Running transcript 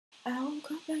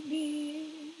woke up like this.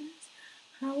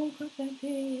 I woke up like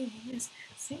this.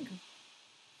 Single.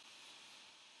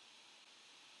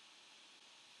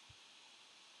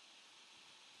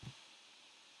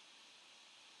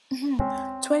 Mm-hmm.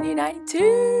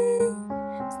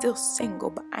 2019. Still single,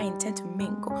 but I intend to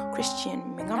mingle.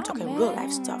 Christian mingle. I'm talking real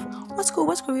life stuff. What's cool?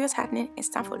 What's groovy? What's happening? It's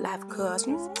time for life, cuz.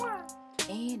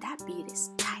 And that beat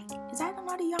is tight. Is that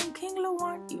another Young Kingler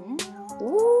one?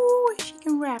 Ooh, she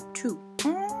can rap too.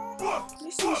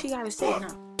 Let's see what she gotta say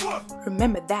now.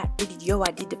 Remember that video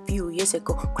I did a few years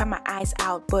ago. Cried my eyes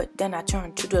out, but then I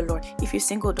turned to the Lord. If you're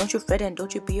single, don't you fret and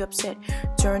don't you be upset.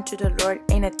 Turn to the Lord,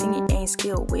 ain't a thing he ain't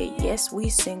skilled with. Yes, we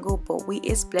single, but we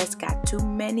is blessed. Got too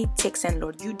many ticks, and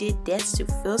Lord, you did that to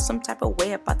feel some type of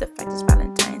way about the fact it's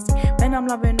Valentine's Day. Man, I'm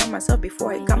loving on myself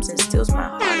before it comes and steals my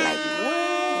heart. Like,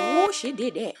 whoa, she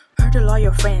did that. Heard a lot of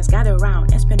your friends gather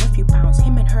around and spend a few pounds.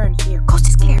 Him and her in here. Coast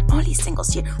is clear, only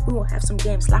singles here. We will have some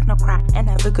games, laugh, not cry, and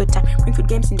have a good time. Bring food,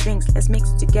 games, and drinks. Let's mix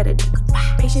it together.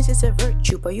 Goodbye. Patience is a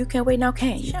virtue, but you can wait now,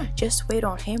 can you? Sure. Just wait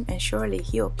on him, and surely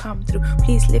he'll come through.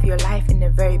 Please live your life in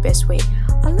the very best way.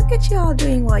 Oh, look at you all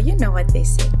doing well. You know what they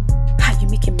say. How you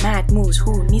making mad moves?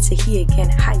 Who needs to hear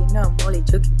again? How you know I'm only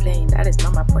joking, playing? That is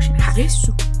not my portion. Yes,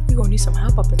 we gonna need some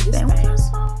help up in this thing.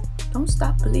 Don't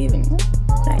stop believing.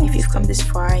 Now, if you've come this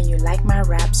far and you like my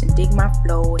raps and dig my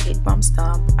flow, hit bump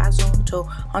stomp, azonto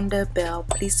on the bell,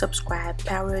 please subscribe.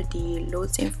 Parody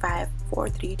loads in 5, 4,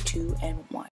 3, 2, and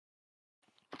 1.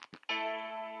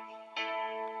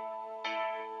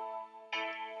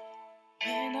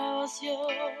 When I was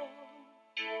young,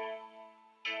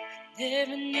 I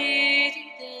never needed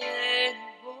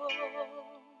anyone.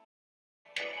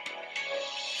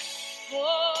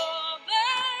 All by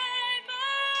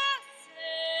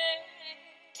myself,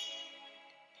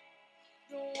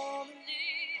 don't wanna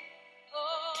live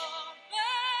all by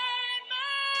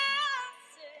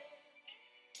myself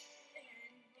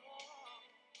anymore.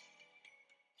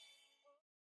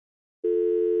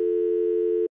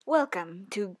 Welcome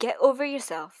to Get Over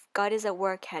Yourself, God is at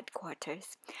Work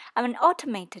headquarters. I'm an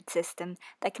automated system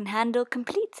that can handle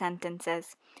complete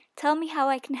sentences. Tell me how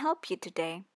I can help you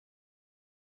today.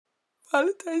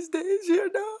 Valentine's Day is here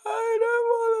now, and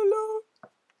I'm all alone.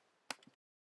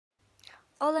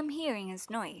 All I'm hearing is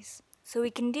noise. So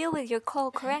we can deal with your call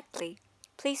correctly,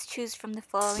 please choose from the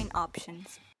following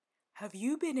options. Have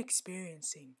you been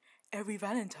experiencing every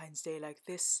Valentine's Day like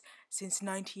this since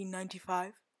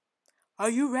 1995? Are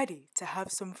you ready to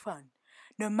have some fun,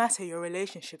 no matter your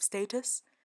relationship status?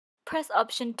 Press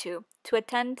option 2 to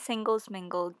attend Singles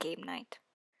Mingle game night.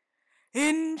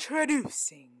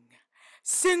 Introducing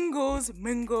Singles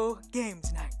Mingle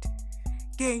Games Night.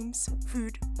 Games,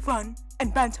 food, fun,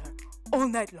 and banter all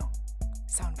night long.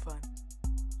 Sound fun?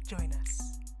 Join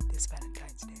us this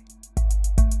Valentine's Day.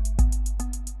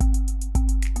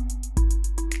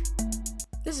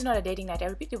 This is not a dating night. I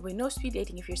repeat, there will be no speed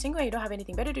dating. If you're single and you don't have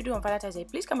anything better to do on Valentine's Day,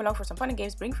 please come along for some fun and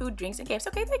games. Bring food, drinks, and games.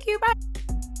 Okay, thank you. Bye.